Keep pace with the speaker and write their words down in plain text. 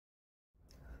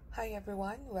Hi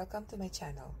everyone, welcome to my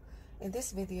channel. In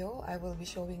this video, I will be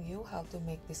showing you how to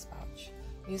make this pouch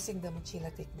using the Mochila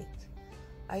technique.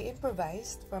 I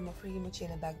improvised from a free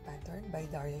Mochila bag pattern by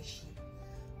Daria Shi.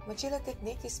 Mochila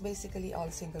technique is basically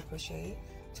all single crochet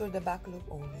through the back loop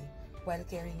only while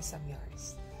carrying some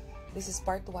yarns. This is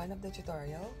part 1 of the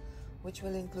tutorial, which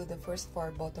will include the first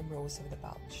 4 bottom rows of the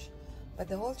pouch. But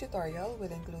the whole tutorial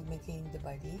will include making the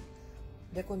body,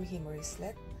 the kumihimo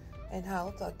wristlet, and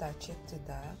how to attach it to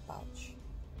the pouch.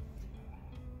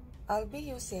 I'll be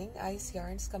using Ice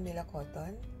Yarns Camilla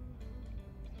Cotton.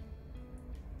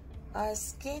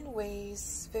 Skein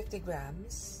weighs 50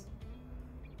 grams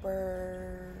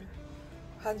per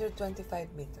 125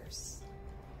 meters.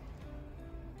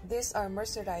 These are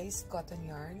mercerized cotton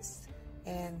yarns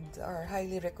and are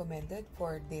highly recommended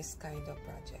for this kind of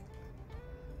project.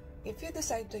 If you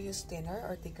decide to use thinner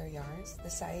or thicker yarns, the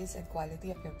size and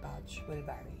quality of your pouch will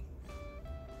vary.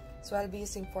 So I'll be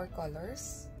using 4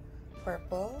 colors: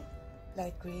 purple,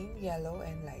 light green, yellow,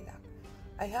 and lilac.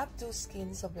 I have 2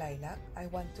 skeins of lilac. I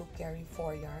want to carry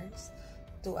 4 yarns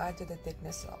to add to the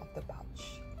thickness of the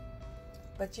pouch.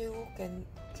 But you can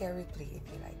carry 3 if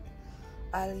you like.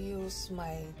 I'll use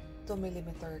my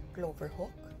 2mm clover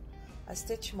hook, a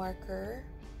stitch marker,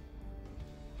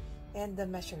 and the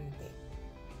measuring tape.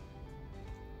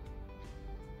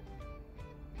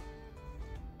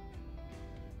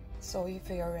 So if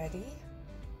you're ready,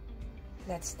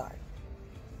 let's start.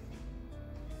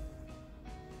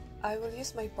 I will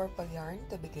use my purple yarn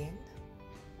to begin.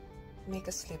 Make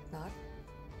a slip knot.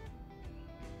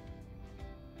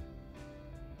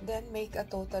 Then make a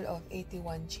total of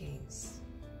 81 chains.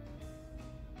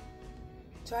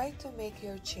 Try to make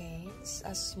your chains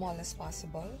as small as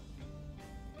possible.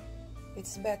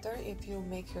 It's better if you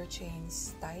make your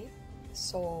chains tight,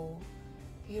 so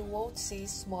you won't see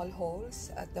small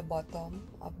holes at the bottom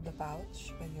of the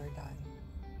pouch when you're done.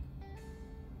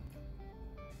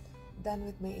 Done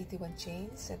with my 81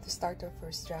 chains, and to start our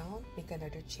first round, make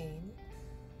another chain.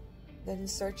 Then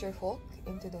insert your hook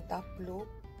into the top loop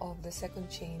of the second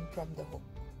chain from the hook.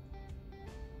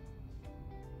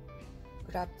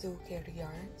 Grab 2 carry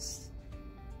yarns.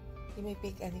 You may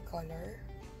pick any color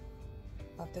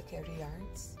of the carry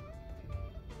yarns.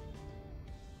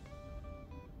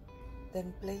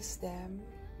 Then place them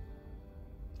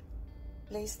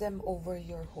over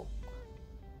your hook.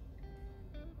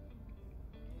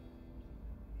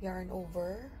 Yarn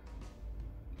over,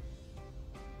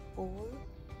 pull,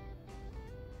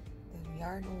 then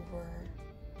yarn over,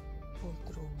 pull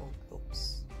through both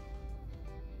loops.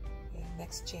 Okay,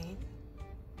 next chain,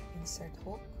 insert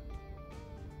hook,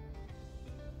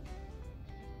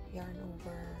 yarn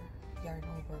over,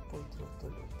 pull through 2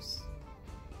 loops.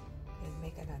 And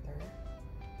make another.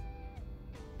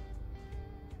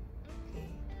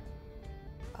 Okay.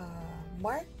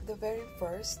 Mark the very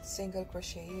first single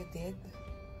crochet you did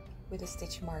with a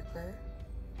stitch marker.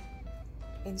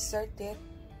 Insert it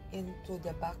into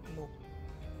the back loop.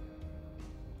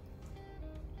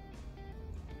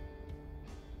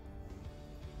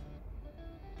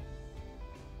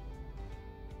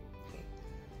 Okay.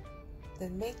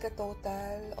 Then make a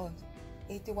total of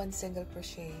 81 single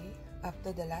crochet up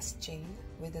to the last chain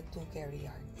with the 2 carry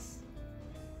yarns.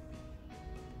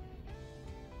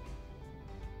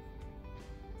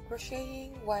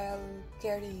 Crocheting while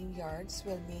carrying yarns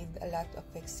will need a lot of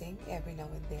fixing every now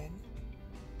and then.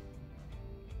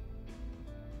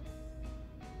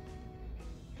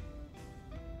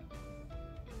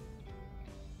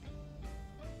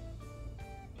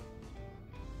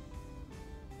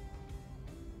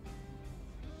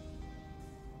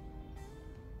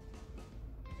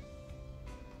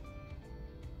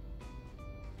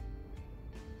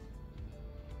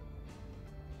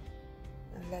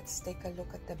 Let's take a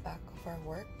look at the back of our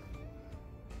work.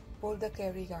 Pull the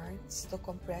carry yarns to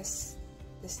compress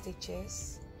the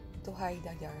stitches to hide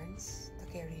the yarns, the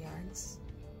carry yarns.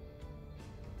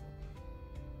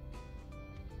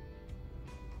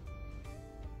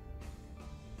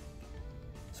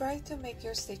 Try to make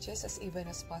your stitches as even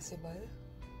as possible.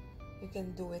 You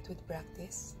can do it with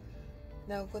practice.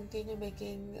 Now continue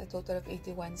making a total of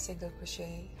 81 single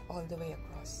crochet all the way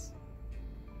across.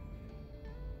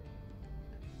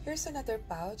 Here's another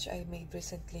pouch I made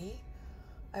recently.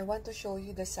 I want to show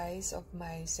you the size of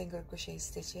my single crochet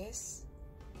stitches.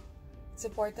 It's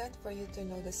important for you to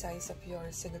know the size of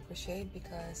your single crochet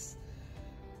because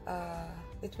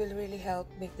it will really help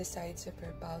make the sides of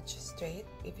your pouch straight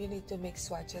if you need to make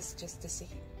swatches just to see.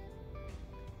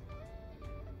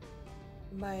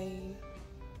 My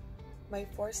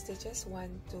 4 stitches, 1,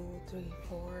 2, 3,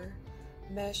 4,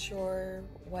 measure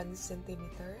 1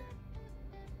 centimeter.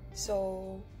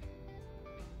 So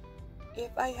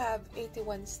If I have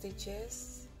 81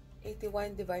 stitches,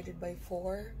 81 divided by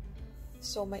 4,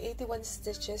 so my 81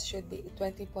 stitches should be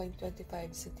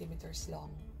 20.25 centimeters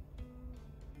long.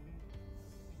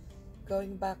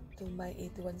 Going back to my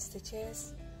 81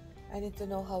 stitches, I need to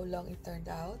know how long it turned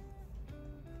out.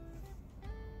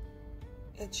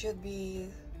 It should be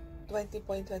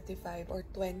 20.25 or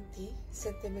 20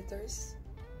 centimeters.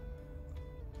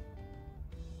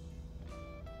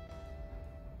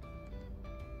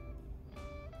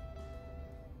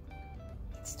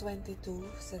 It's 22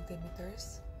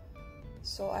 centimeters.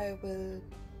 So I will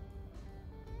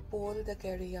pull the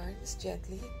carry yarns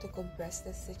gently to compress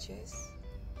the stitches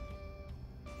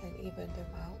and even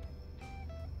them out.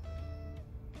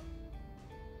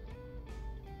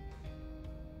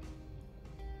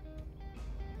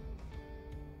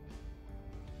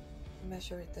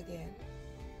 Measure it again.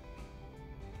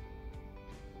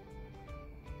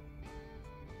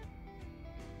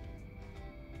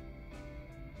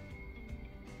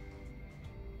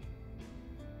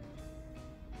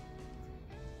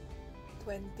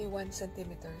 $21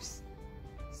 centimeters,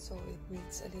 so it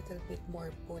needs a little bit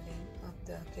more pulling of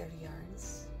the carry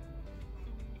yarns.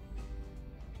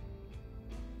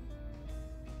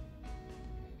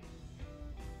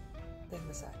 Then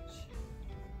massage.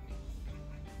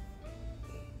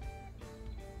 Okay.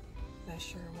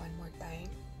 Measure one more time.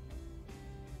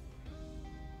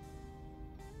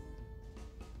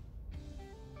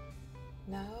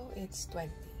 Now it's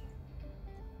 20.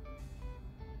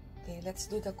 Okay, let's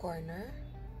do the corner.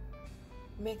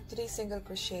 Make 3 single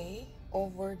crochet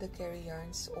over the carry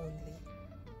yarns only.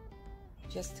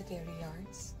 Just the carry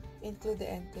yarns. Include the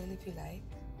end tail if you like.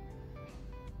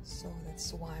 So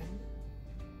that's 1,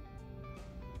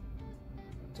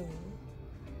 2,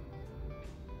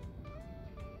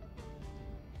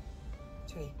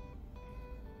 3.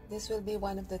 This will be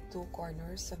one of the 2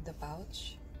 corners of the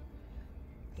pouch.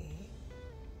 Okay.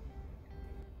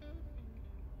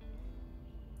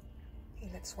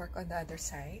 Let's work on the other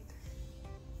side.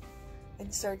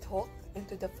 Insert hook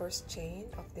into the first chain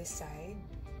of this side.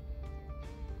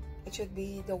 It should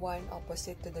be the one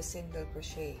opposite to the single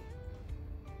crochet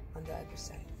on the other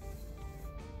side.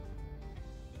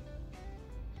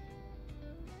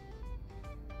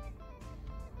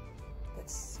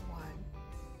 That's 1.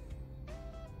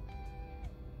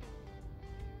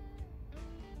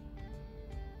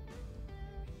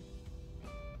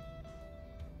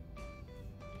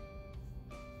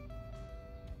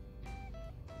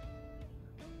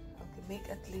 Make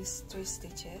at least 3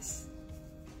 stitches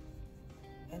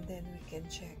and then we can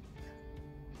check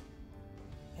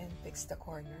and fix the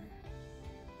corner.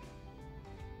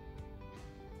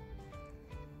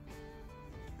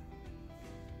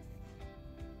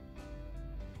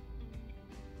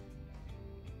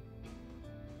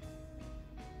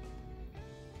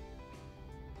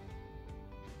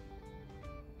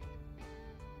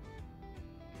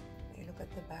 Okay, look at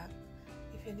the back.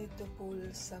 If you need to pull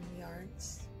some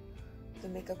yarns to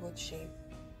make a good shape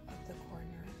of the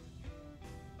corner,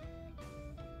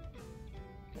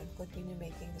 then continue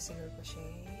making the single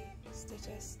crochet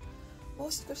stitches.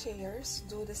 Most crocheters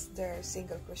do their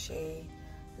single crochet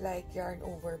like yarn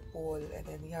over, pull, and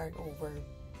then yarn over,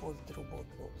 pull through both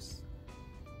loops.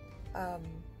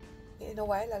 In a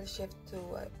while I'll shift to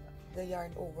the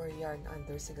yarn over, yarn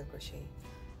under single crochet.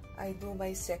 I do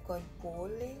my second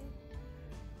pulling,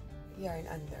 yarn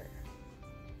under.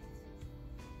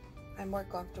 I'm more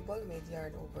comfortable with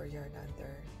yarn over, yarn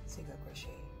under, single crochet.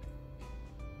 Okay.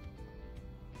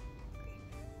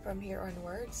 From here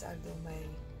onwards, I'll do my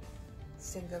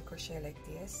single crochet like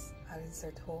this. I'll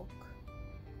insert hook,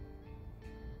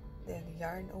 then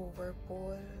yarn over,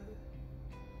 pull,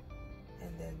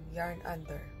 and then yarn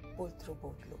under, pull through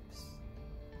both loops.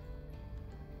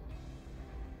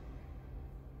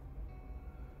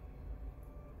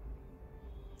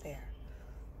 There.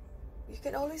 You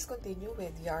can always continue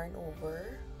with yarn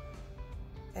over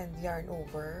and yarn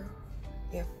over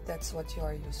if that's what you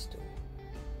are used to.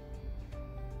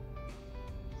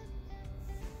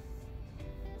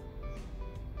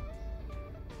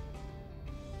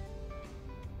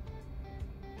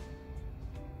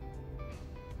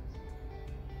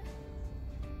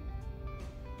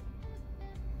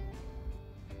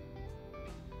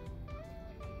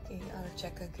 Okay, I'll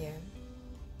check again.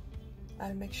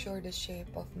 I'll make sure the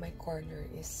shape of my corner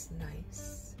is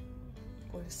nice.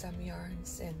 Pull some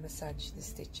yarns and massage the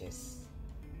stitches.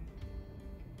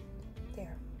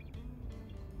 There.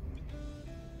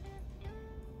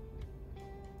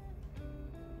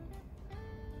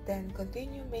 Then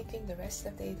continue making the rest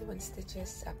of the 81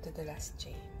 stitches up to the last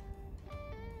chain.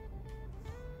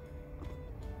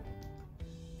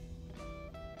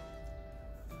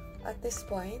 At this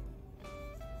point,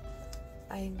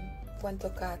 I want to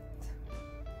cut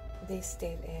this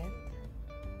tail end,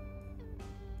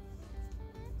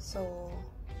 so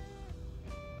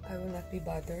I will not be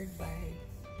bothered by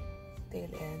tail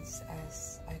ends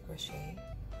as I crochet.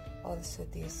 Also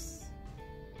these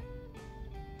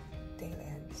tail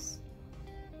ends,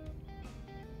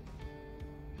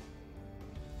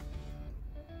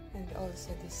 and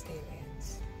also these tail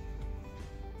ends.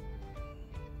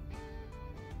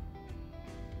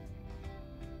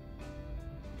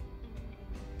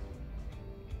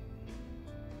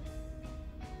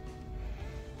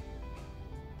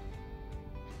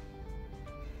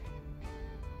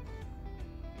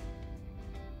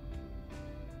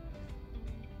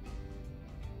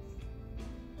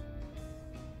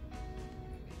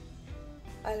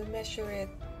 I'll measure it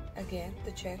again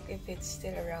to check if it's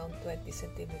still around 20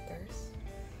 centimeters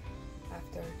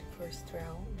after the first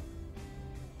round.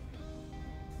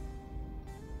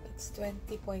 It's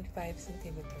 20.5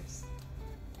 centimeters.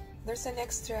 There's an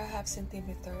extra half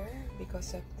centimeter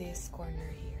because of this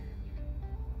corner here.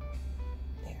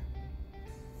 There.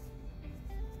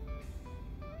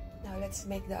 Now let's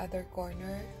make the other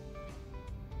corner.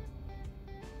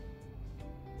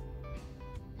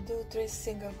 Do 3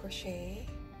 single crochet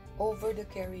over the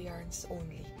carry yarns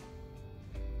only.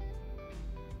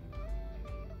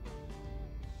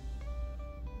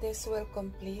 This will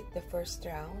complete the first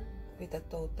round with a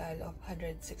total of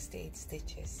 168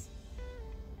 stitches.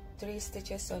 3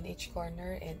 stitches on each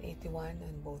corner and 81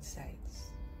 on both sides.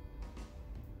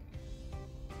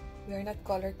 We are not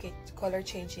color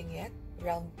changing yet.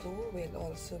 Round 2 will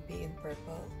also be in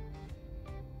purple.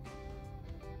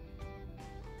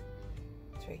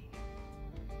 3.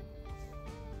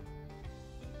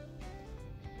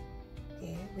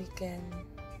 Okay, we can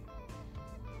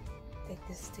take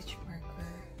the stitch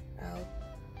marker out.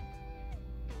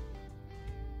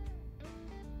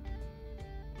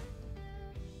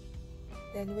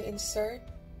 Then we insert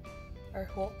our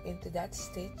hook into that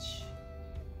stitch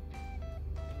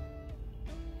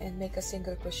and make a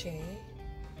single crochet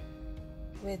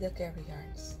with the carry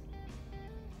yarns.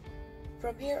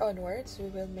 From here onwards, we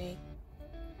will make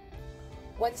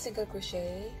 1 single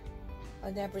crochet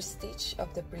on every stitch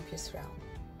of the previous round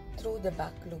through the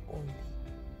back loop only.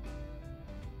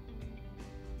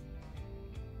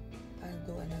 I'll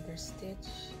do another stitch.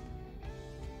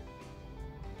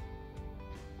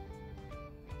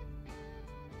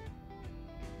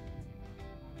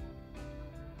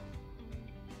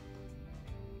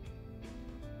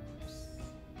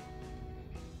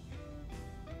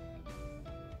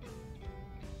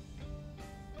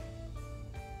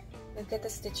 Then get a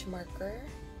stitch marker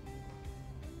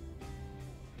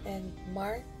and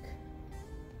mark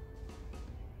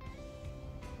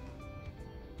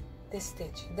this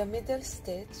stitch, the middle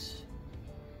stitch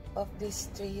of these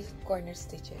 3 corner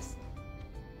stitches.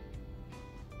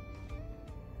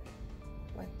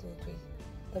 1, 2, 3,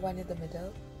 the one in the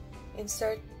middle.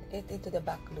 Insert it into the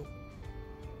back loop.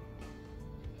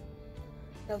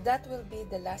 Now that will be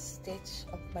the last stitch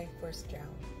of my first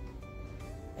round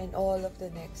and all of the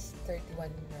next 32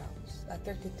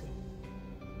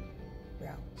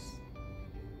 rounds.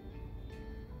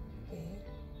 Okay.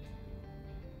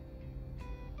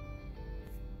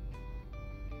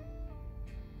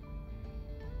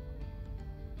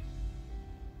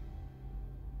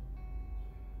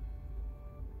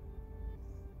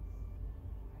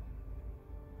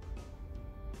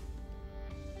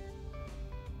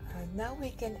 Now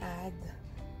we can add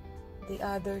the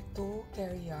other 2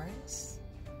 carry yarns.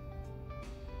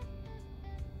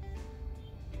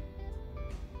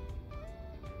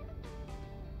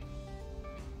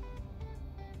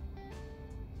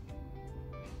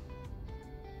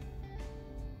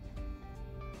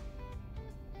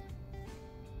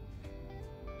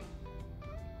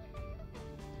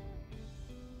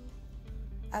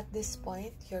 At this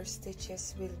point, your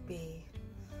stitches will be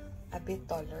a bit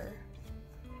taller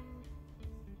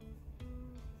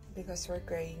because we're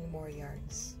carrying more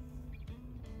yarns.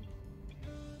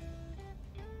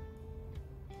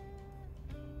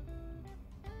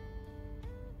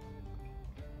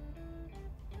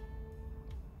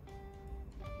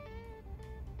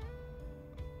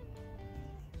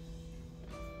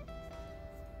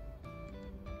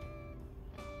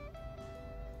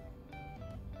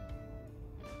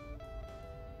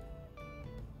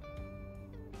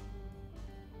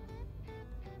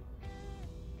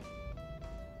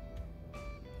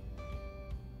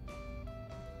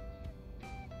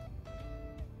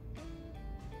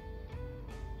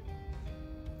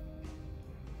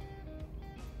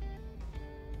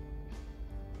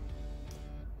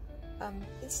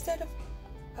 Instead of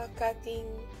cutting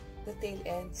the tail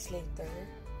ends later,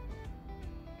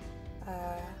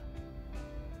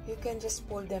 you can just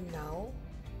pull them now,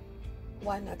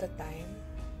 one at a time,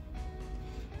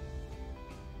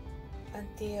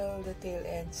 until the tail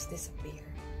ends disappear.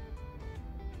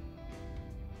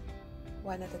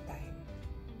 One at a time.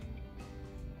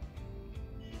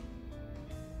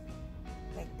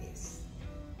 Like this.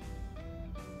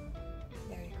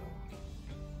 There you go.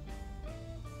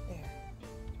 There.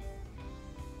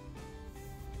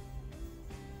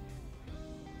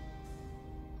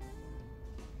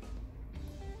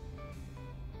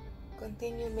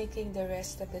 Continue making the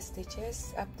rest of the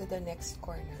stitches up to the next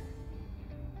corner.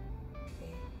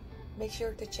 Okay. Make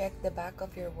sure to check the back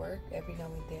of your work every now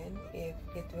and then if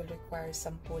it will require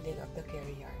some pulling of the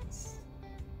carry yarns.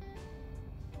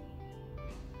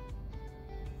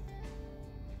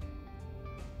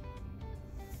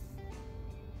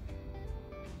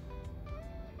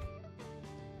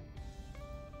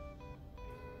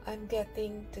 I'm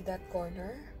getting to that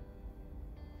corner.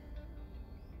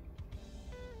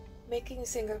 Making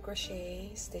single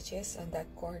crochet stitches on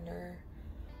that corner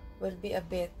will be a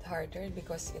bit harder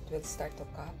because it will start to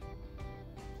cup,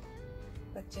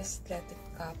 but just let it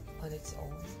cup on its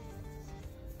own.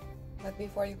 But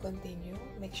before you continue,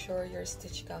 make sure your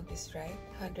stitch count is right,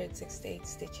 168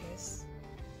 stitches.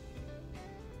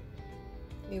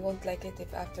 We won't like it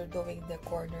if after doing the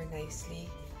corner nicely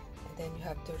and then you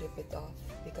have to rip it off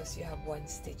because you have one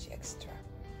stitch extra.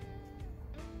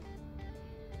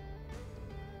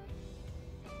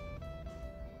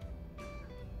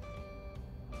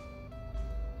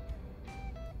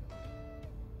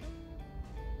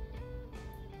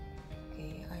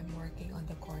 Working on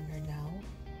the corner now.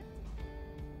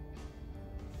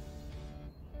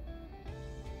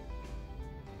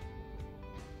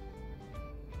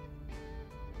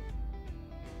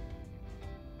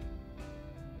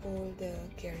 Pull the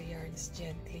carry yarns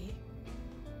gently.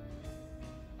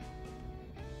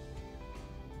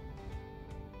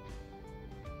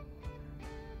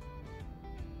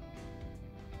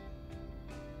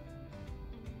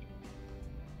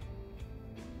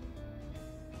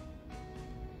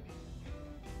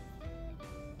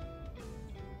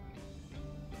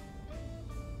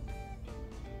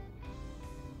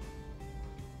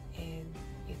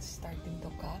 Starting to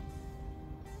cut.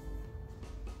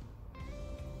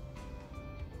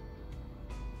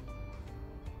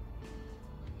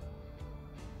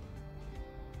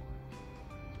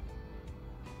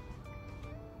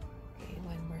 Okay,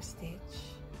 one more stitch.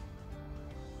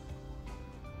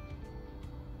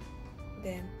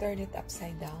 Then turn it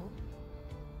upside down.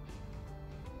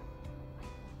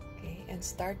 Okay, and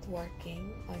start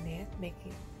working on it,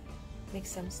 make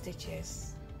some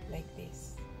stitches like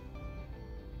this.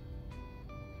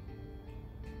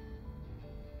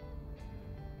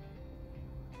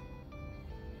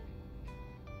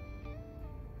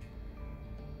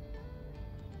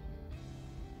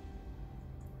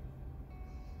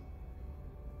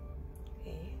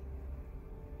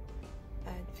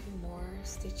 More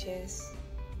stitches,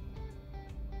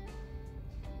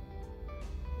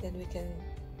 then we can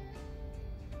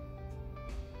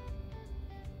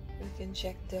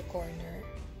check the corner.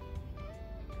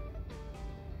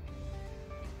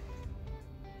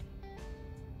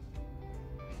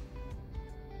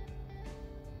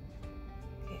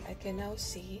 Okay, I can now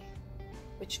see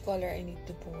which color I need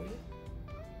to pull.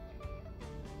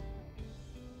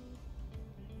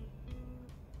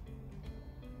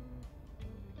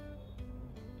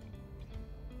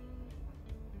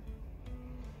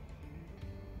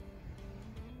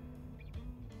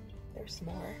 There's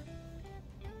more.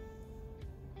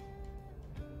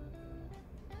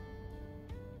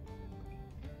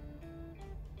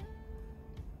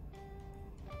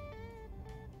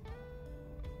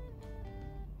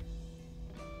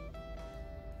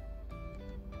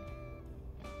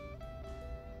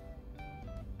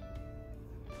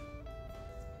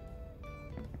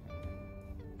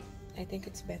 I think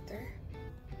it's better.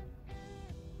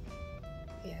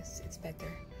 Yes, it's better.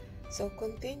 So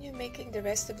continue making the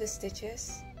rest of the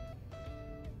stitches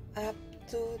up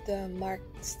to the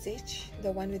marked stitch,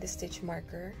 the one with the stitch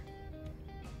marker.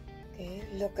 Okay,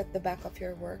 look at the back of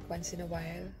your work once in a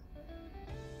while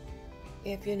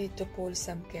if you need to pull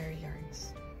some carry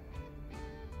yarns.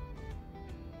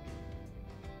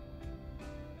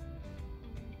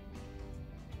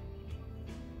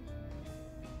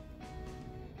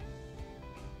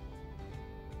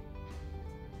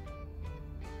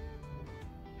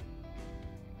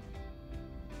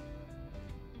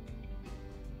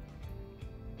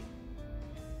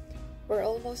 We're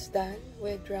almost done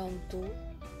with round 2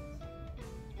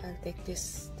 I'll take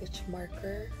this stitch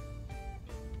marker.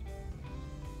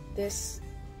 This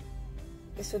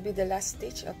will be the last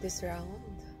stitch of this round.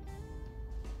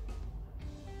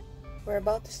 We're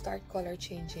about to start color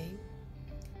changing.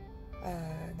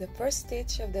 The first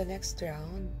stitch of the next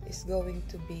round is going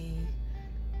to be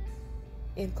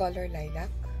in color lilac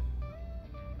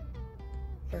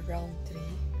for round 3.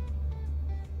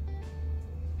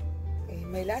 Okay,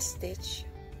 my last stitch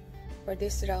for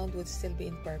this round would still be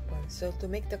in purple. So to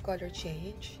make the color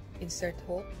change, insert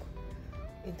hook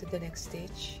into the next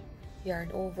stitch,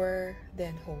 yarn over,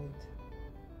 then hold.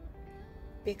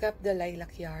 Pick up the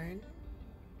lilac yarn.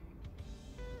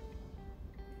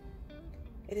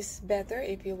 It is better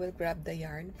if you will grab the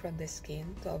yarn from the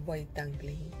skin to avoid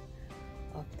tangling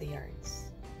of the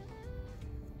yarns.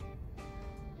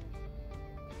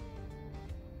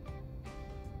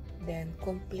 Then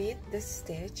complete the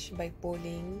stitch by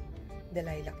pulling the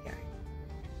lilac yarn.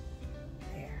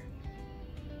 There.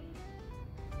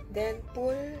 Then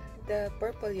pull the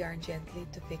purple yarn gently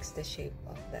to fix the shape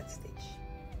of that stitch.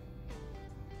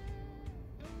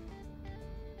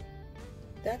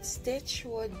 That stitch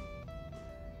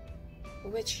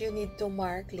which you need to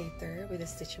mark later with a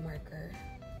stitch marker.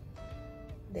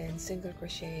 Then single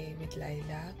crochet with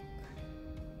lilac.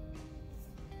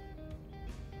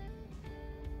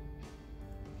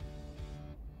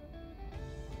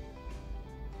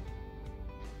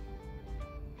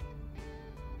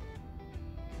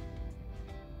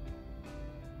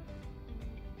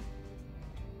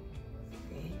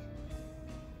 Okay.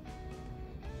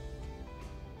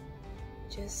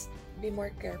 Just be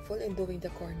more careful in doing the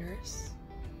corners.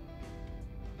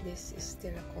 This is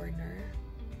still a corner.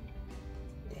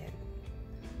 Then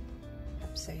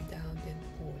upside down, then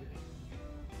pull.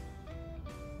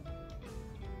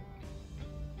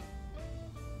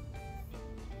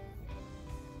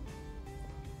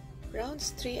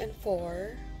 Rounds 3 and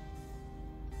 4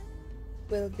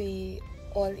 will be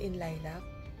all in lilac.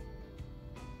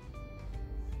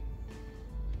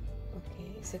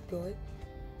 Okay, is it good?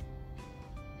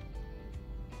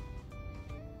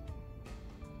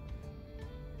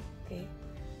 Okay.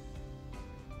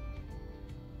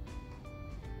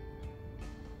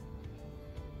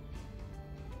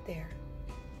 There.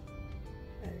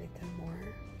 A little more.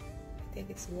 I think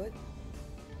it's good.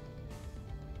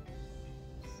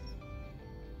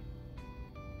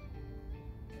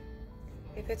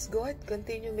 If it's good,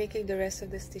 continue making the rest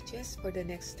of the stitches for the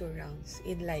next 2 rounds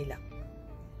in lilac.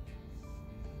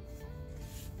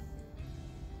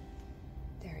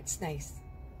 There, it's nice.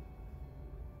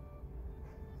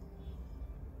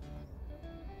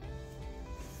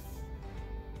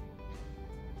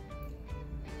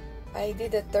 I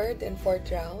did the 3rd and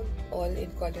 4th round all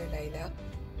in color lilac.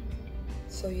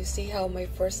 So you see how my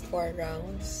first 4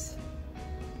 rounds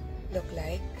look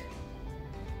like.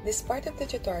 This part of the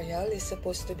tutorial is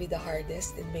supposed to be the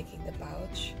hardest in making the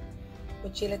pouch.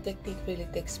 Mochila technique really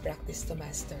takes practice to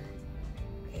master.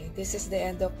 Okay, this is the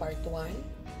end of part 1.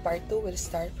 Part 2 will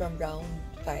start from round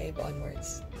 5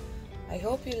 onwards. I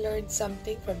hope you learned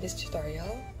something from this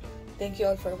tutorial. Thank you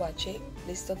all for watching.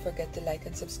 Please don't forget to like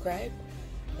and subscribe.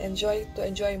 To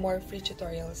enjoy more free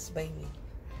tutorials by me.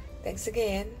 Thanks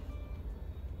again.